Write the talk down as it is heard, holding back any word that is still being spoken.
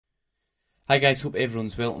Hi guys, hope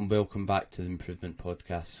everyone's well and welcome back to the Improvement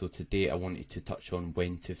Podcast. So today I wanted to touch on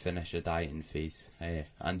when to finish a dieting phase.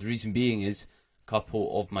 And the reason being is a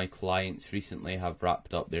couple of my clients recently have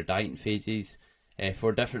wrapped up their dieting phases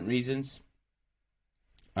for different reasons.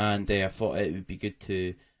 And I thought it would be good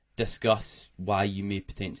to discuss why you may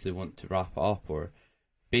potentially want to wrap it up, or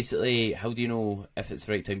basically how do you know if it's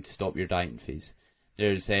the right time to stop your dieting phase.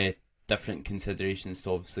 There's different considerations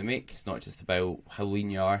to obviously make. It's not just about how lean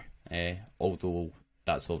you are. Although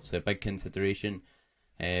that's obviously a big consideration,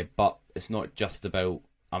 but it's not just about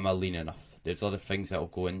am I lean enough. There's other things that will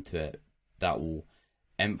go into it that will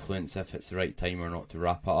influence if it's the right time or not to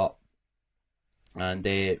wrap it up. And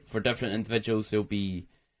for different individuals, there'll be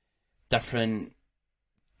different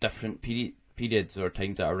periods or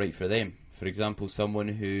times that are right for them. For example, someone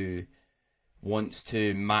who wants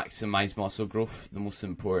to maximize muscle growth, the most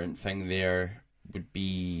important thing there would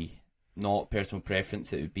be not personal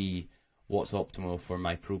preference, it would be what's optimal for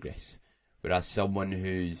my progress. Whereas someone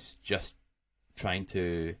who's just trying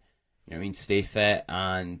to, stay fit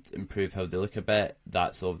and improve how they look a bit,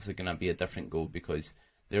 that's obviously going to be a different goal, because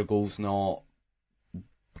their goal's not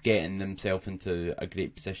getting themselves into a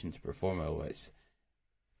great position to perform well. It's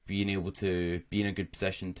being able to be in a good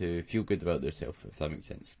position to feel good about themselves, if that makes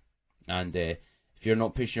sense. And if you're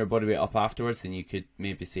not pushing your body weight up afterwards, then you could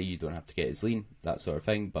maybe say you don't have to get as lean, that sort of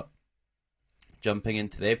thing. But jumping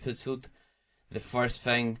into the episode, the first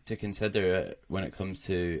thing to consider when it comes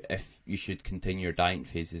to if you should continue your dieting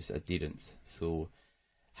phase is adherence. So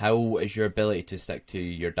how is your ability to stick to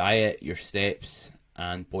your diet, your steps,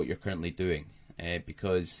 and what you're currently doing?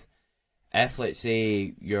 Because if, let's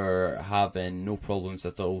say, you're having no problems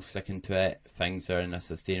at all sticking to it, things are in a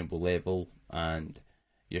sustainable level, and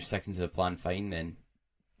you're sticking to the plan fine, then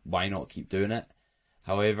why not keep doing it?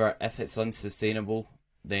 However, if it's unsustainable,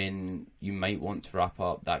 then you might want to wrap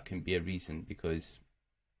up. That can be a reason, because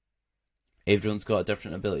everyone's got a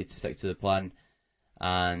different ability to stick to the plan,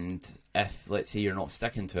 and if, let's say, you're not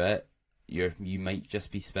sticking to it, you might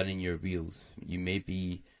just be spinning your wheels. You may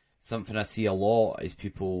be, something I see a lot is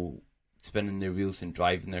people spinning their wheels and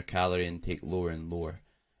driving their calorie intake lower and lower.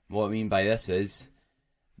 What I mean by this is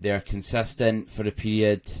they're consistent for a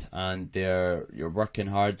period and you're working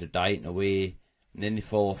hard, they're dieting away, and then they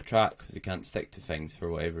fall off track because they can't stick to things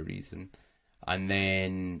for whatever reason. And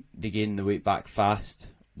then they gain the weight back fast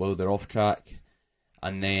while they're off track.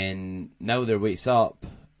 And then now their weight's up,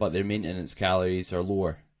 but their maintenance calories are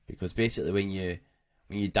lower. Because basically when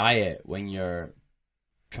you diet, when you're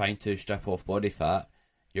trying to strip off body fat,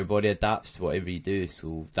 your body adapts to whatever you do.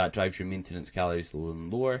 So that drives your maintenance calories lower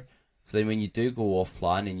and lower. So then when you do go off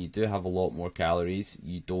plan and you do have a lot more calories,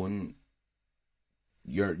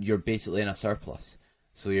 you're basically in a surplus.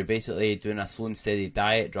 So you're basically doing a slow and steady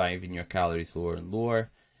diet, driving your calories lower and lower,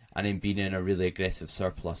 and then being in a really aggressive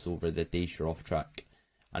surplus over the days you're off track.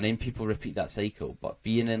 And then people repeat that cycle. But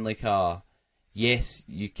being in yes,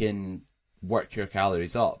 you can work your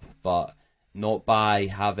calories up, but not by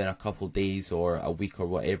having a couple days or a week or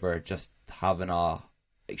whatever, just having a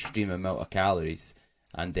extreme amount of calories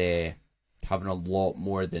and having a lot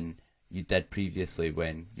more than you did previously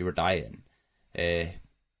when you were dieting.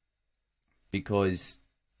 Because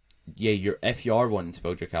if you are wanting to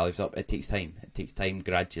build your calories up, it takes time. It takes time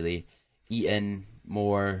gradually eating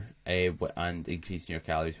more and increasing your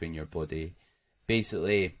calories when your body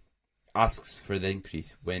basically asks for the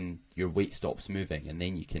increase, when your weight stops moving, and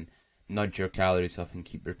then you can nudge your calories up and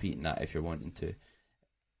keep repeating that if you're wanting to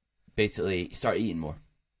basically start eating more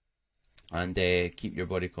and keep your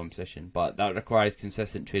body composition. But that requires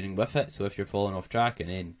consistent training with it. So if you're falling off track and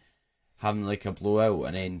then having a blowout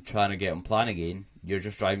and then trying to get on plan again, you're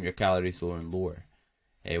just driving your calories lower and lower,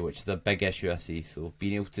 which is a big issue I see. So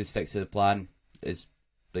being able to stick to the plan is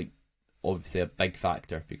obviously a big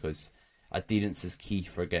factor, because adherence is key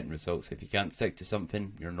for getting results. If you can't stick to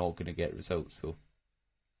something, you're not going to get results. So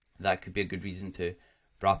that could be a good reason to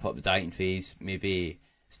wrap up the dieting phase. Maybe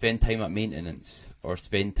spend time at maintenance, or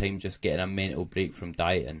spend time just getting a mental break from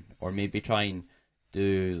dieting, or maybe try and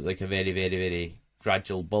do a very, very, very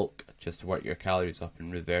gradual bulk just to work your calories up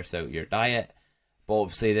and reverse out your diet. But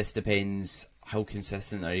obviously this depends, how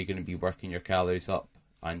consistent are you going to be working your calories up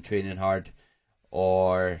and training hard,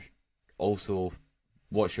 or also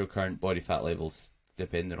what's your current body fat levels,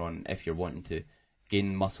 depending on if you're wanting to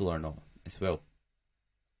gain muscle or not as well.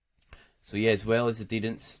 So as well as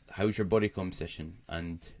adherence, how's your body composition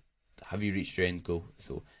and have you reached your end goal?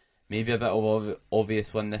 So maybe a bit of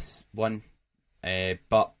obvious one, this one,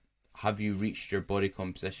 but have you reached your body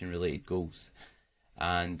composition related goals?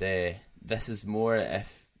 And this is more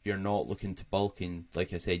if you're not looking to bulk, and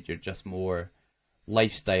like I said, you're just more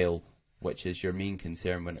lifestyle which is your main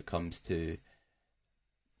concern when it comes to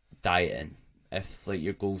dieting. If like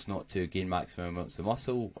your goal's not to gain maximum amounts of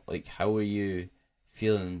muscle, like how are you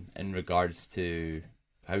feeling in regards to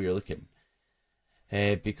how you're looking?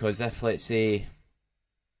 Because if, let's say,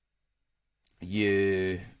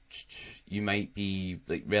 you might be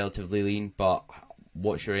like relatively lean, but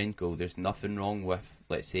what's your end goal? There's nothing wrong with,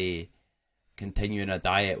 let's say, continuing a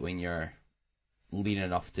diet when you're lean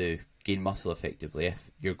enough to gain muscle effectively, if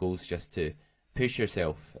your goal is just to push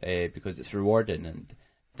yourself, because it's rewarding, and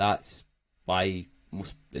that's why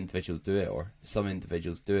most individuals do it, or some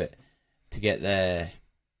individuals do it, to get the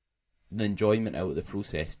enjoyment out of the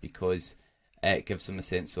process, because it gives them a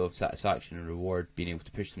sense of satisfaction and reward being able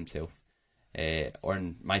to push themselves. Or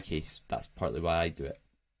in my case, that's partly why I do it.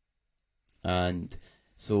 And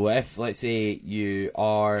so if, let's say, you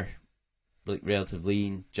are like relatively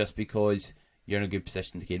lean, just because you're in a good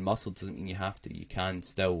position to gain muscle doesn't mean you have to. You can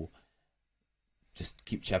still just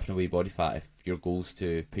keep chipping away body fat if your goal is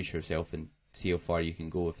to push yourself and see how far you can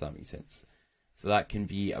go, if that makes sense. So that can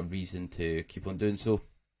be a reason to keep on doing so.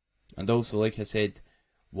 And also, like I said,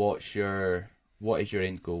 what is your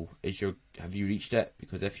end goal? Have you reached it?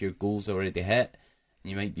 Because if your goal's already hit,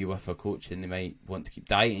 you might be with a coach and they might want to keep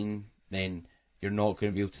dieting, then you're not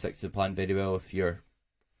going to be able to stick to the plan very well if you're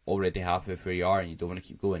already happy with where you are and you don't want to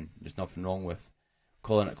keep going. There's nothing wrong with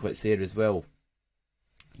calling it quits there as well.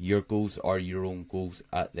 Your goals are your own goals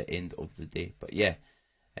at the end of the day. But yeah,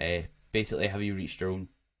 basically, have you reached your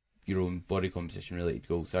own body composition related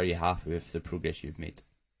goals? Are you happy with the progress you've made?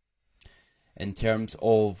 In terms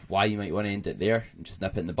of why you might want to end it there and just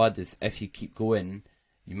nip it in the bud, is if you keep going,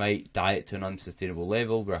 you might diet to an unsustainable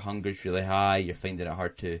level where hunger's really high, you're finding it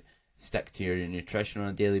hard to stick to your nutrition on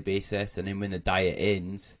a daily basis, and then when the diet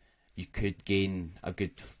ends, you could gain a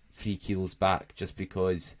good 3 kilos back just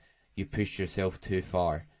because you pushed yourself too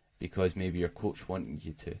far, because maybe your coach wanted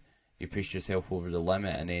you to. You pushed yourself over the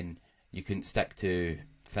limit and then you couldn't stick to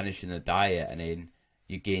finishing the diet, and then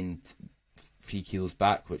you gained 3 kilos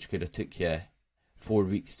back, which could have took you 4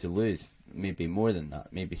 weeks to lose, maybe more than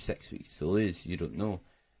that, maybe 6 weeks to lose, you don't know.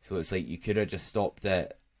 So it's like you could have just stopped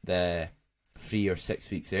it the 3 or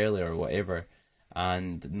 6 weeks earlier or whatever,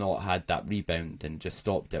 and not had that rebound, and just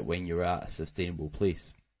stopped it when you were at a sustainable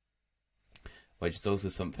place. Which is also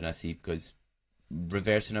something I see, because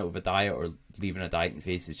reversing out of a diet or leaving a dieting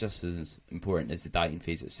phase is just as important as the dieting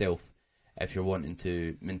phase itself if you're wanting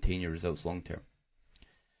to maintain your results long term,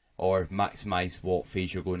 or maximise what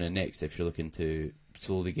phase you're going in next if you're looking to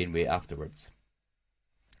slowly gain weight afterwards,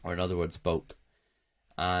 or in other words, bulk.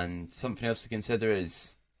 And something else to consider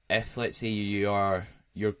is, if, let's say, your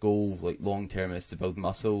goal like long term is to build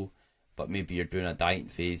muscle, but maybe you're doing a dieting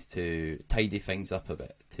phase to tidy things up a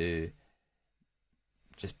bit, to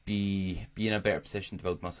just be in a better position to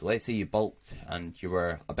build muscle. Let's say you bulked and you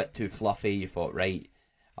were a bit too fluffy, you thought, right,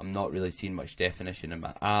 I'm not really seeing much definition in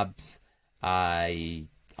my abs, I'm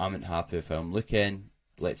not happy with how I'm looking,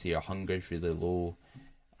 let's say your hunger's really low,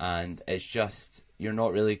 and it's just you're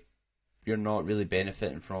not really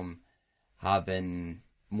benefiting from having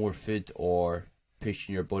more food or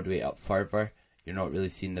pushing your body weight up further, you're not really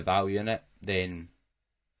seeing the value in it, then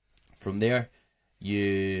from there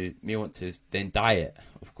you may want to then diet,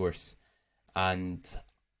 of course. And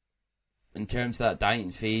in terms of that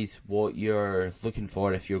dieting phase, what you're looking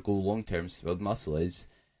for if your goal long term is to build muscle is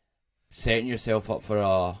setting yourself up for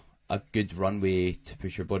a good runway to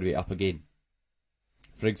push your body weight up again.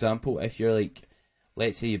 For example, if you're like,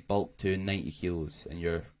 let's say you bulk to 90 kilos and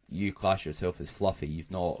you class yourself as fluffy,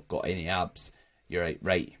 you've not got any abs, you're like,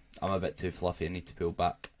 right, I'm a bit too fluffy, I need to pull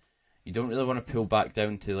back. You don't really want to pull back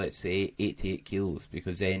down to, let's say, 88 kilos,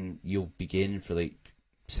 because then you'll be gaining for like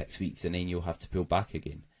 6 weeks and then you'll have to pull back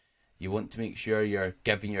again. You want to make sure you're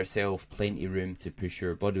giving yourself plenty of room to push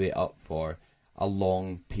your body weight up for a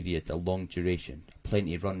long period, a long duration,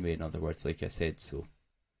 plenty of runway, in other words, like I said. So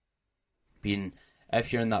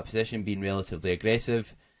if you're in that position, being relatively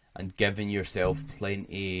aggressive and giving yourself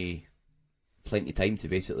plenty time to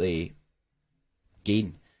basically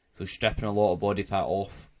gain. So stripping a lot of body fat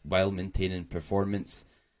off while maintaining performance,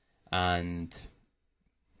 and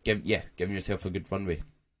giving yourself a good runway.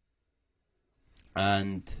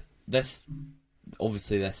 And this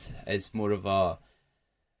is more of a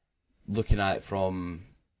looking at it from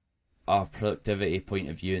a productivity point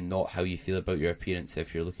of view and not how you feel about your appearance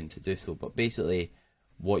if you're looking to do so. But basically,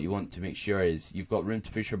 what you want to make sure is you've got room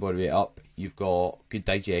to push your body weight up, you've got good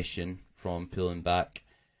digestion from pulling back,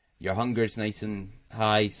 your hunger's nice and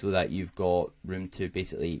high so that you've got room to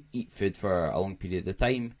basically eat food for a long period of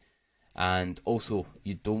time, and also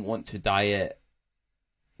you don't want to diet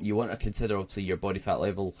you want to consider obviously your body fat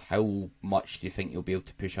level. How much do you think you'll be able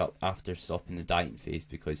to push up after stopping the dieting phase?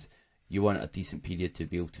 Because you want a decent period to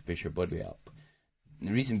be able to push your body weight up. And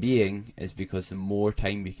the reason being is because the more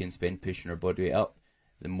time we can spend pushing our body weight up,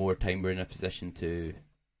 the more time we're in a position to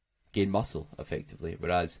gain muscle effectively.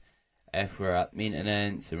 Whereas if we're at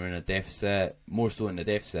maintenance and we're in a deficit, more so in a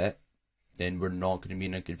deficit, then we're not going to be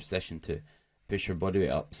in a good position to push our body weight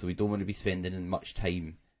up. So we don't want to be spending much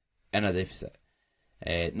time in a deficit.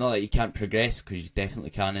 Not that you can't progress, because you definitely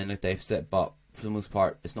can in a deficit, but for the most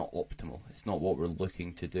part, it's not optimal. It's not what we're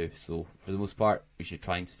looking to do. So for the most part, we should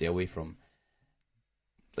try and stay away from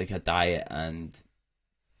like a diet and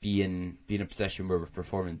be in a position where we're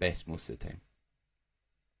performing best most of the time.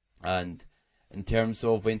 And in terms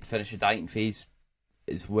of when to finish a dieting phase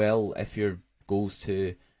as well, if your goal is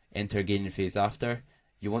to enter a gaining phase after,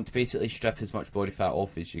 you want to basically strip as much body fat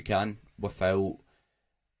off as you can without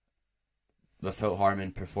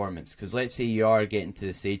harming performance. Because let's say you are getting to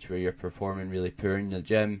the stage where you're performing really poor in the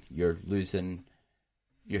gym, you're losing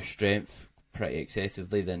your strength pretty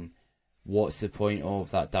excessively, then what's the point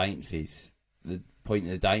of that dieting phase? The point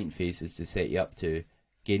of the dieting phase is to set you up to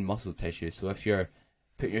gain muscle tissue. So if you're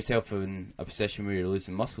putting yourself in a position where you're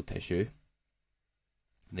losing muscle tissue,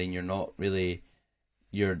 then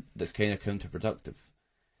that's kind of counterproductive.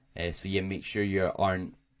 So you make sure you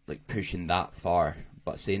aren't like pushing that far.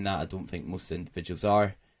 But saying that, I don't think most individuals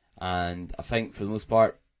are. And I think for the most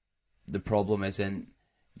part, the problem isn't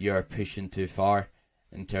you're pushing too far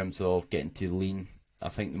in terms of getting too lean. I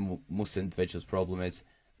think most individuals' problem is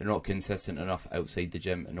they're not consistent enough outside the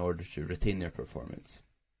gym in order to retain their performance.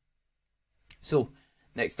 So,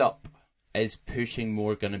 next up, is pushing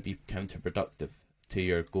more going to be counterproductive to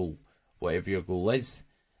your goal, whatever your goal is?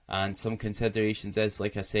 And some considerations is,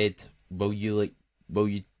 like I said, will you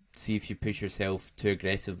see if you push yourself too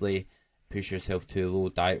aggressively, push yourself too low,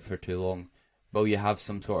 diet for too long? Will you have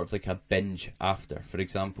some sort of like a binge after? For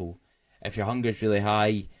example, if your hunger is really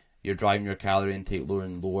high, you're driving your calorie intake lower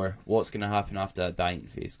and lower, what's going to happen after that dieting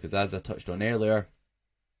phase? Because as I touched on earlier,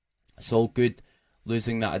 it's all good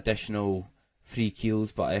losing that additional 3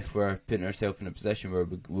 kilos, but if we're putting ourselves in a position where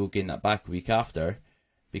we'll gain that back a week after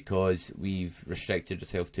because we've restricted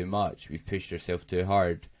ourselves too much, we've pushed ourselves too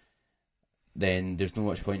hard, then there's no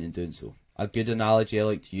much point in doing so. A good analogy I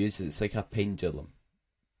like to use is it's like a pendulum.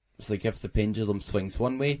 It's like if the pendulum swings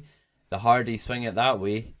one way, the harder you swing it that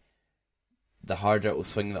way, the harder it will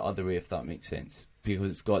swing the other way, if that makes sense,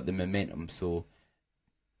 because it's got the momentum. So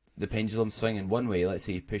the pendulum swinging one way, let's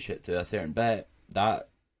say you push it to a certain bit, that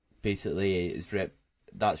basically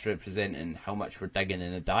that's representing how much we're digging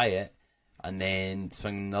in a diet, and then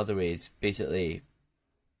swinging the other way is basically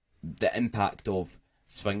the impact of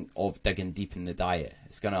digging deep in the diet.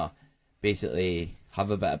 It's gonna basically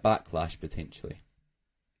have a bit of backlash potentially.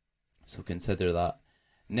 So consider that.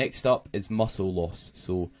 Next up is muscle loss.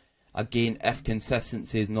 So again, if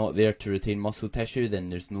consistency is not there to retain muscle tissue, then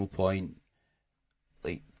there's no point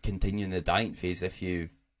like continuing the dieting phase if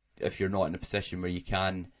you're not in a position where you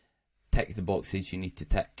can tick the boxes you need to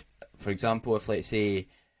tick. For example, if let's say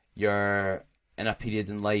you're in a period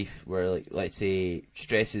in life where, like, let's say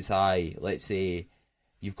stress is high, let's say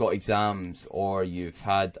you've got exams, or you've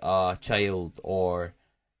had a child, or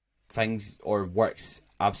things, or work's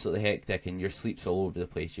absolutely hectic and your sleep's all over the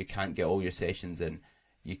place, you can't get all your sessions in,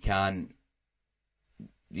 you can't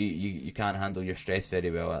handle your stress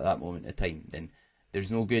very well at that moment in time, then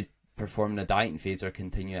there's no good performing a dieting phase or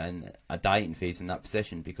continuing a dieting phase in that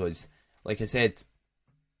position. Because, like I said,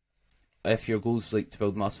 if your goal's like to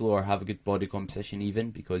build muscle or have a good body composition,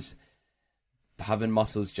 even, because having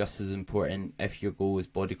muscle is just as important if your goal is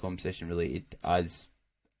body composition related as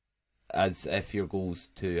if your goal is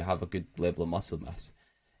to have a good level of muscle mass,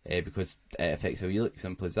 because it affects how you look,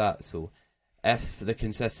 simple as that. So if the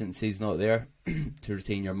consistency is not there to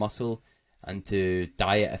retain your muscle and to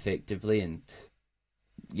diet effectively and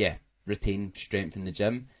retain strength in the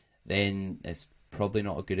gym, then it's probably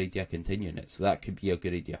not a good idea continuing it. So that could be a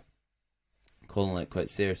good idea, calling it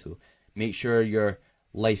quits there. So make sure your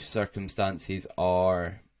life circumstances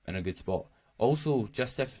are in a good spot. Also,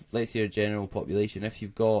 just if, let's say, your general population, if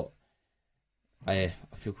you've got, I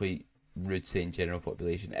feel quite rude saying general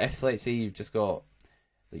population, if let's say you've just got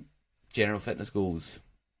like general fitness goals,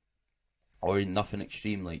 or nothing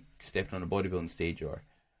extreme like stepping on a bodybuilding stage or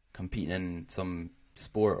competing in some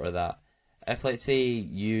sport or that, if let's say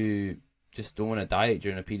you just don't want to diet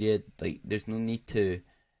during a period, like there's no need to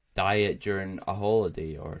diet during a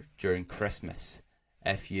holiday or during Christmas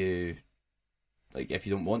if you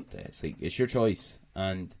don't want to. It's like, it's your choice,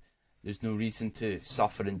 and there's no reason to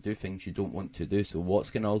suffer and do things you don't want to do. So what's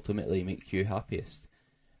going to ultimately make you happiest?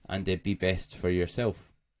 and be best for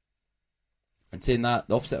yourself. And saying that,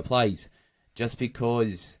 the opposite applies. Just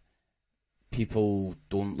because people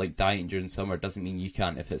don't like dieting during summer doesn't mean you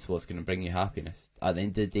can't if it's what's going to bring you happiness. At the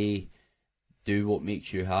end of the day, do what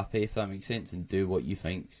makes you happy, if that makes sense, and do what you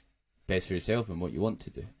think's best for yourself and what you want to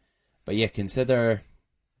do. But yeah, consider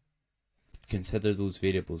those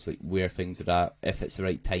variables, like where things are at, if it's the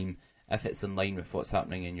right time, if it's in line with what's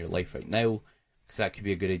happening in your life right now, because that could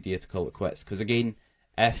be a good idea to call it quits. Because again,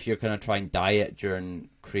 if you're going to try and diet during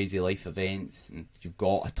crazy life events and you've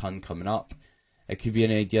got a ton coming up, it could be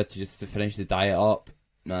an idea to just to finish the diet up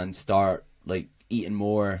and start like eating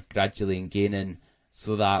more gradually and gaining,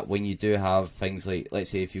 so that when you do have things like, let's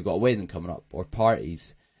say if you've got a wedding coming up or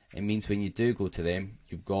parties, it means when you do go to them,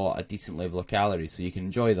 you've got a decent level of calories so you can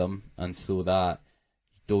enjoy them, and so that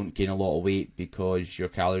you don't gain a lot of weight because your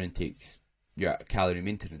calorie intakes, your calorie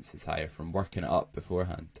maintenance is higher from working it up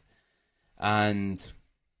beforehand. And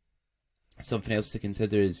something else to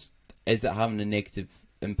consider is it having a negative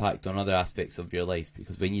impact on other aspects of your life?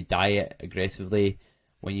 Because when you diet aggressively,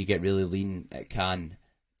 when you get really lean, it can,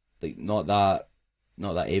 like, not that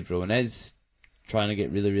everyone is trying to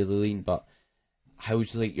get really, really lean, but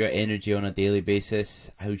how's like your energy on a daily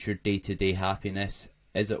basis? How's your day-to-day happiness?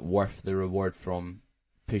 Is it worth the reward from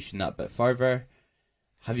pushing that bit further?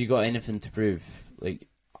 Have you got anything to prove? Like,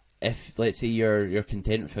 if let's say you're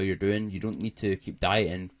content with how you're doing, you don't need to keep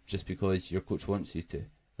dieting just because your coach wants you to.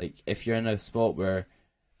 Like, if you're in a spot where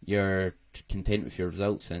you're content with your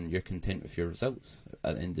results, and you're content with your results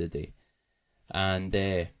at the end of the day. And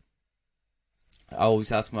I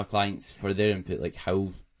always ask my clients for their input, like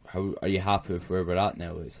how are you happy with where we're at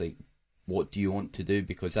now? It's like, what do you want to do?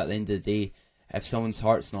 Because at the end of the day, if someone's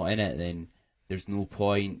heart's not in it, then there's no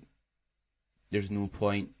point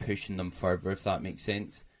pushing them further, if that makes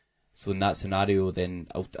sense. So in that scenario, then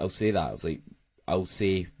I'll say that. I'll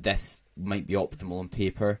say this might be optimal on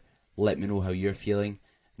paper. Let me know how you're feeling.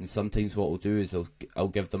 And sometimes what I'll do is I'll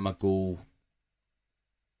give them a goal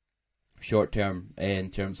short term, in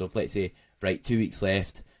terms of, let's say, right, 2 weeks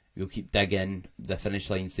left, we'll keep digging, the finish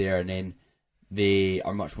line's there, and then they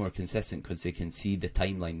are much more consistent because they can see the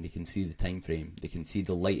timeline, they can see the time frame, they can see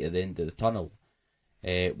the light at the end of the tunnel,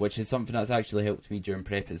 which is something that's actually helped me during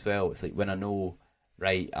prep as well. It's like when I know,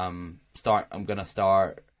 right, I'm going to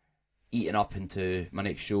start eating up into my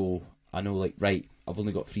next show, I know, like, right, I've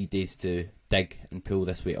only got 3 days to dig and pull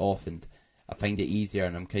this weight off, and I find it easier,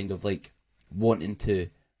 and I'm kind of like wanting to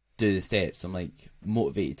do the steps. I'm like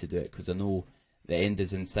motivated to do it because I know the end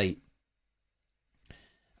is in sight.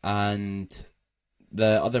 And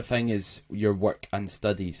the other thing is your work and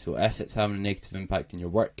studies. So if it's having a negative impact on your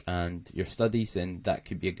work and your studies, then that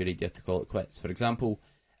could be a good idea to call it quits. For example,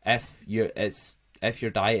 if you're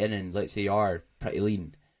dieting and let's say you are pretty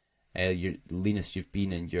lean, you're the leanest you've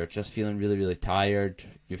been, and you're just feeling really, really tired,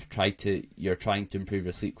 you're trying to improve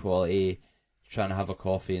your sleep quality, you're trying to have a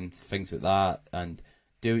coffee and things like that, and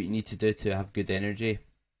do what you need to do to have good energy,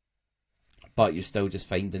 but you're still just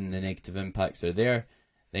finding the negative impacts are there,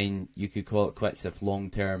 then you could call it quits if long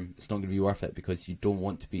term it's not going to be worth it, because you don't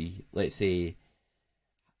want to be, let's say,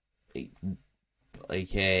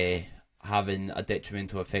 having a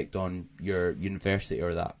detrimental effect on your university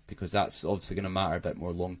or that, because that's obviously going to matter a bit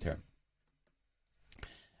more long term.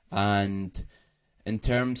 And in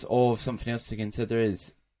terms of something else to consider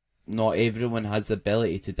is not everyone has the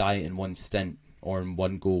ability to diet in one stint or in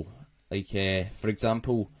one go. Like, for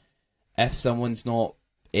example, if someone's not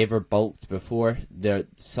ever bulked before,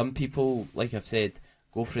 some people, like I've said,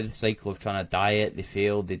 go through the cycle of trying to diet, they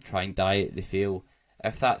fail, they try and diet, they fail.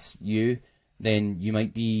 If that's you, then you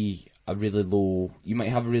might have a really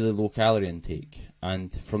low calorie intake,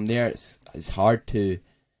 and from there it's hard to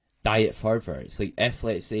diet further. It's like if,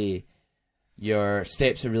 let's say, your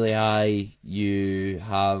steps are really high, you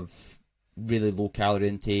have really low calorie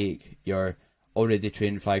intake, you're already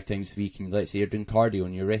training 5 times a week, and let's say you're doing cardio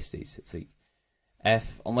on your rest days, it's like,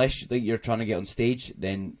 unless you're trying to get on stage,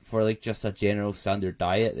 then for like just a general standard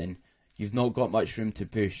diet, then you've not got much room to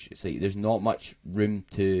push. It's like there's not much room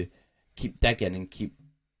to keep digging and keep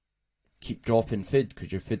dropping food,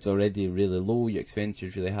 because your food's already really low, your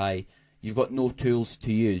expenditure's really high. You've got no tools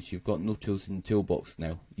to use. You've got no tools in the toolbox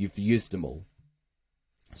now. You've used them all.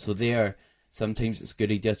 So sometimes it's a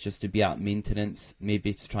good idea just to be at maintenance,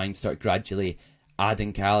 maybe to try and start gradually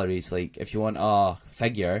adding calories. Like if you want a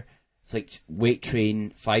figure, it's like weight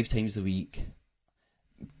train 5 times a week,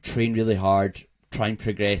 train really hard, try and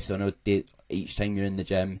progress on a day each time you're in the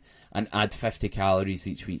gym, and add 50 calories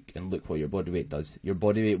each week, and look what your body weight does. Your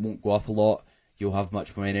body weight won't go up a lot, you'll have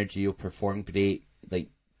much more energy, you'll perform great,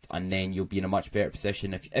 and then you'll be in a much better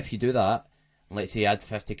position. If you do that, let's say you add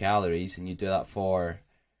 50 calories and you do that for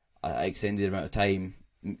an extended amount of time,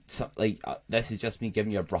 this is just me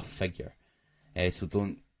giving you a rough figure, so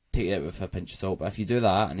don't take it with a pinch of salt. But if you do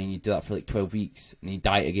that and then you do that for like 12 weeks and you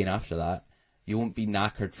diet again after that, you won't be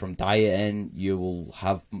knackered from dieting. You will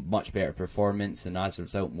have much better performance, and as a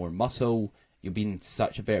result more muscle. You'll be in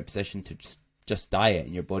such a better position to just diet,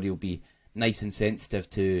 and your body will be nice and sensitive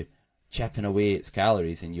to chipping away its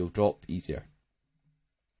calories, and you'll drop easier.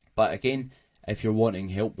 But again, if you're wanting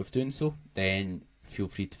help with doing so, then feel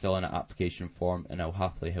free to fill in an application form and I'll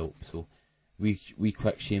happily help. So we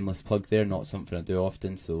quick shameless plug there, not something I do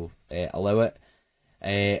often, so allow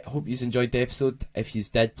it. Hope you enjoyed the episode. If you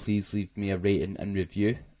did, please leave me a rating and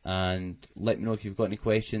review, and let me know if you've got any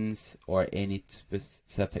questions or any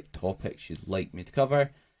specific topics you'd like me to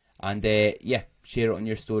cover. And yeah, share it on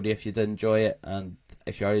your story if you did enjoy it, and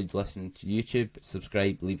if you are listening to YouTube,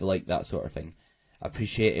 subscribe, leave a like, that sort of thing. I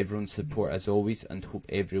appreciate everyone's support as always, and hope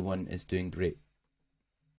everyone is doing great.